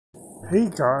Hey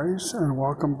guys, and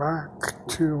welcome back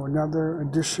to another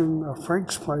edition of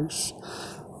Frank's Place.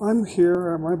 I'm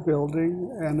here at my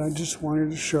building and I just wanted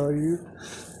to show you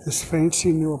this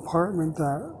fancy new apartment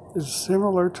that is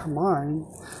similar to mine,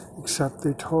 except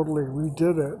they totally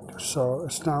redid it. So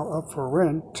it's now up for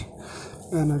rent,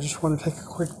 and I just want to take a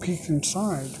quick peek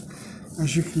inside.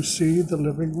 As you can see, the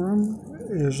living room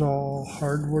is all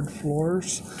hardwood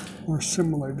floors, or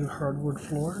similar to hardwood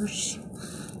floors.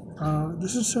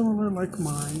 This is similar like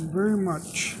mine, very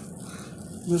much.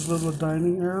 This little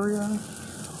dining area,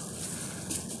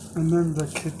 and then the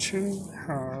kitchen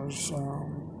has a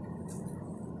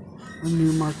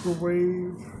new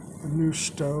microwave, a new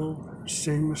stove,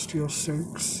 stainless steel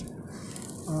sinks,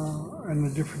 and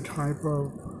a different type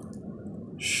of,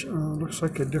 looks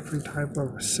like a different type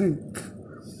of sink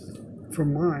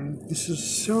from mine. This is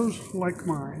so like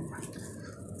mine.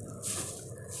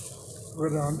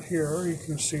 Right on here, you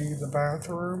can see the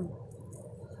bathroom,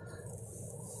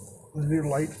 the new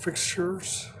light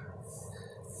fixtures,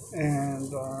 and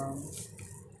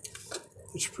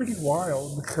it's pretty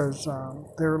wild because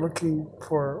they're looking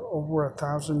for over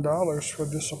 $1,000 for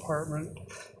this apartment,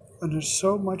 and it's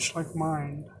so much like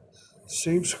mine,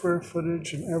 same square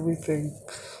footage and everything.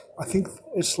 I think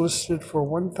it's listed for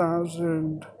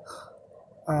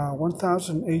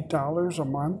 $1,008 a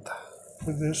month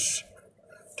for this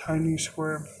tiny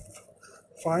square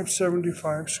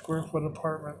 575 square foot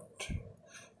apartment.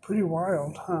 Pretty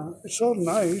wild, huh? It's so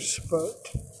nice, but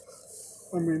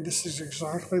I mean, this is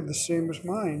exactly the same as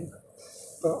mine,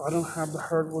 but I don't have the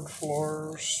hardwood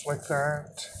floors like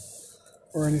that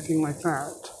or anything like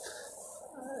that.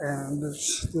 And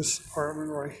it's this apartment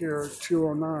right here,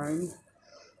 209.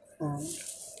 I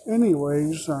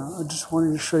just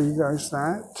wanted to show you guys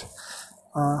that.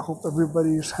 I hope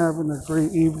everybody is having a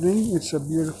great evening. It's a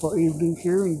beautiful evening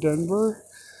here in Denver.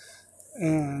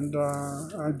 And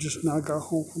I just now got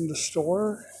home from the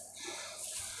store.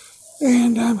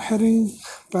 And I'm heading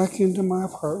back into my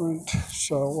apartment.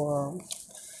 So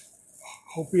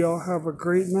hope you all have a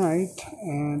great night.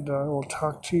 And we'll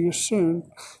talk to you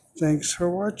soon. Thanks for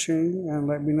watching. And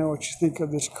let me know what you think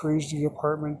of this crazy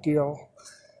apartment deal.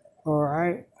 All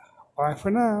right. Bye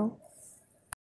for now.